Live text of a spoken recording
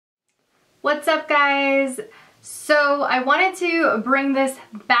What's up, guys? So I wanted to bring this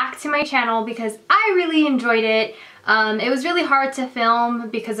back to my channel because I really enjoyed it. It was really hard to film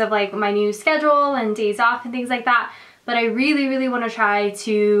because of like my new schedule and days off and things like that, but I really want to try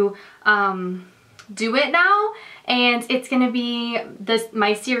to do it now, and it's gonna be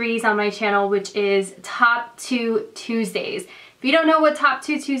my series on my channel, which is Top 2 Tuesdays. If you don't know what Top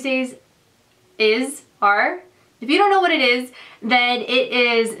 2 Tuesdays if you don't know what it is, then it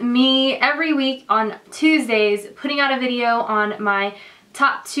is me every week on Tuesdays putting out a video on my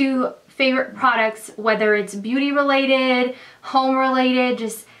top 2 favorite products, whether it's beauty related, home related,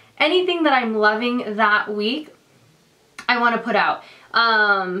 just anything that I'm loving that week, I want to put out.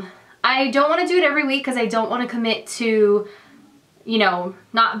 I don't want to do it every week because I don't want to commit to, you know,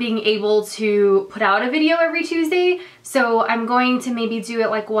 not being able to put out a video every Tuesday. So I'm going to maybe do it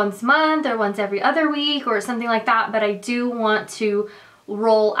like once a month or once every other week or something like that, but I do want to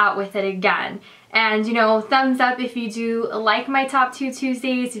roll out with it again. And you know, thumbs up if you do like my Top 2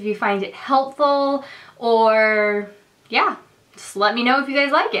 Tuesdays, if you find it helpful, or yeah, just let me know if you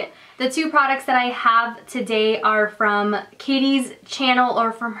guys like it. The 2 products that I have today are from Katie's channel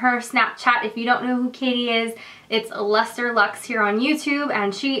or from her Snapchat. If you don't know who Katie is, it's Lester Lux here on YouTube,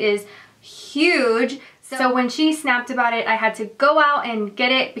 and she is huge. So when she snapped about it, I had to go out and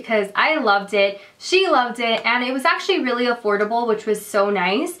get it because I loved it, she loved it, and it was actually really affordable, which was so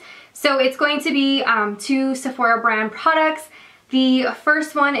nice. So it's going to be 2 Sephora brand products. The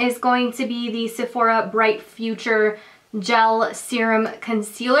first one is going to be the Sephora Bright Future Gel Serum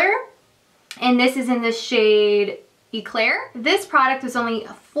Concealer, and this is in the shade Eclair. This product was only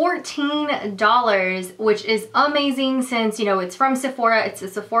 $14, which is amazing since, you know, it's from Sephora. It's a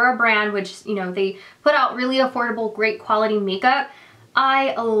Sephora brand, which, you know, they put out really affordable, great quality makeup.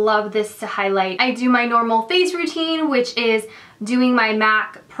 I love this to highlight. I do my normal face routine, which is doing my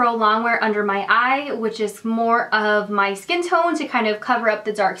MAC Pro Longwear under my eye, which is more of my skin tone to kind of cover up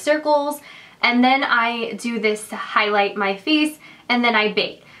the dark circles. And then I do this to highlight my face, and then I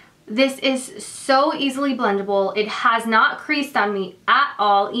bake. This is so easily blendable. It has not creased on me at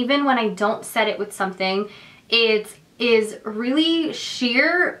all, even when I don't set it with something. It is really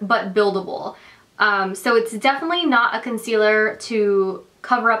sheer but buildable. So it's definitely not a concealer to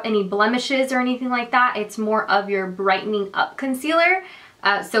cover up any blemishes or anything like that. It's more of your brightening up concealer.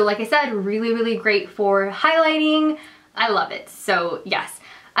 So like I said, really great for highlighting. I love it. So yes.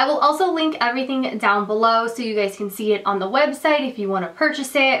 I will also link everything down below so you guys can see it on the website if you want to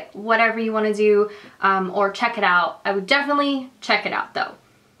purchase it, whatever you want to do, or check it out. I would definitely check it out though.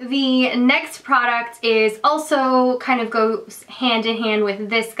 The next product is also kind of goes hand in hand with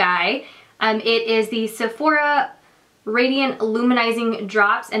this guy. It is the Sephora Radiant Luminizing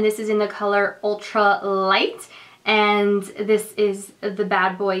Drops, and this is in the color Ultra Light. And this is the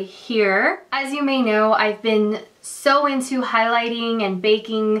bad boy here. As you may know, I've been so into highlighting and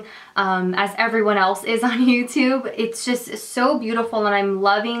baking, as everyone else is on YouTube. It's just so beautiful, and I'm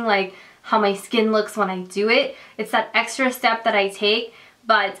loving like how my skin looks when I do it. It's that extra step that I take,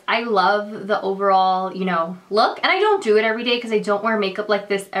 but I love the overall, you know, look. And I don't do it every day because I don't wear makeup like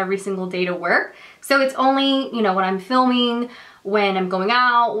this every single day to work. So it's only, you know, when I'm filming, when I'm going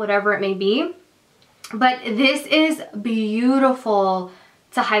out, whatever it may be. But this is beautiful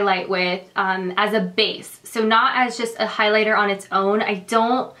to highlight with as a base. So not as just a highlighter on its own. I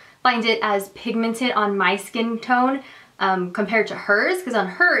don't find it as pigmented on my skin tone compared to hers, because on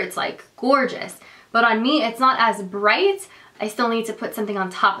her it's like gorgeous. But on me it's not as bright. I still need to put something on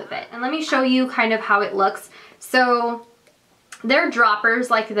top of it. And let me show you kind of how it looks. So they're droppers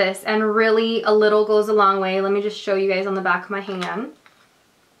like this, and really a little goes a long way. Let me just show you guys on the back of my hand.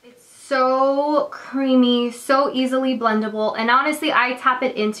 So creamy, so easily blendable, and honestly I tap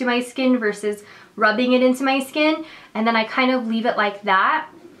it into my skin versus rubbing it into my skin, and then I kind of leave it like that.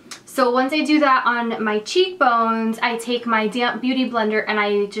 So once I do that on my cheekbones, I take my damp beauty blender and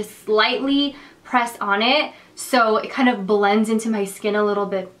I just slightly press on it so it kind of blends into my skin a little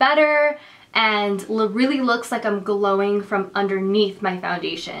bit better and really looks like I'm glowing from underneath my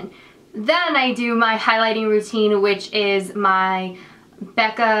foundation. Then I do my highlighting routine, which is my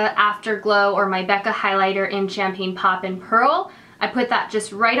Becca Afterglow or my Becca highlighter in Champagne Pop and Pearl. I put that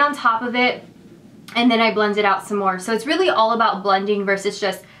just right on top of it, and then I blend it out some more. So it's really all about blending versus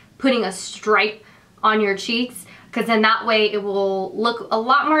just putting a stripe on your cheeks, because then that way it will look a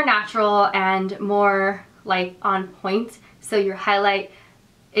lot more natural and more like on point. So your highlight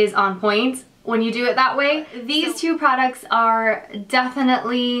is on point when you do it that way. These 2 products are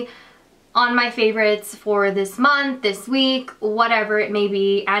definitely on my favorites for this month, this week, whatever it may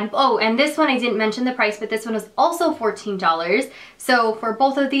be. And oh, and this one I didn't mention the price, but this one was also $14. So for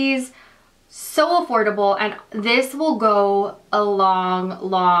both of these, so affordable, and this will go a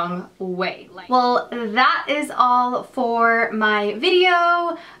long way. Well, that is all for my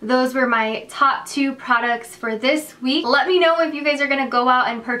video. Those were my top 2 products for this week. Let me know if you guys are gonna go out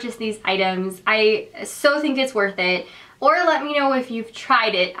and purchase these items. I so think it's worth it. Or let me know if you've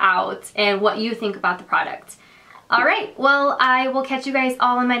tried it out and what you think about the product. All right, well, I will catch you guys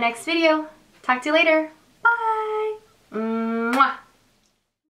all in my next video. Talk to you later. Bye.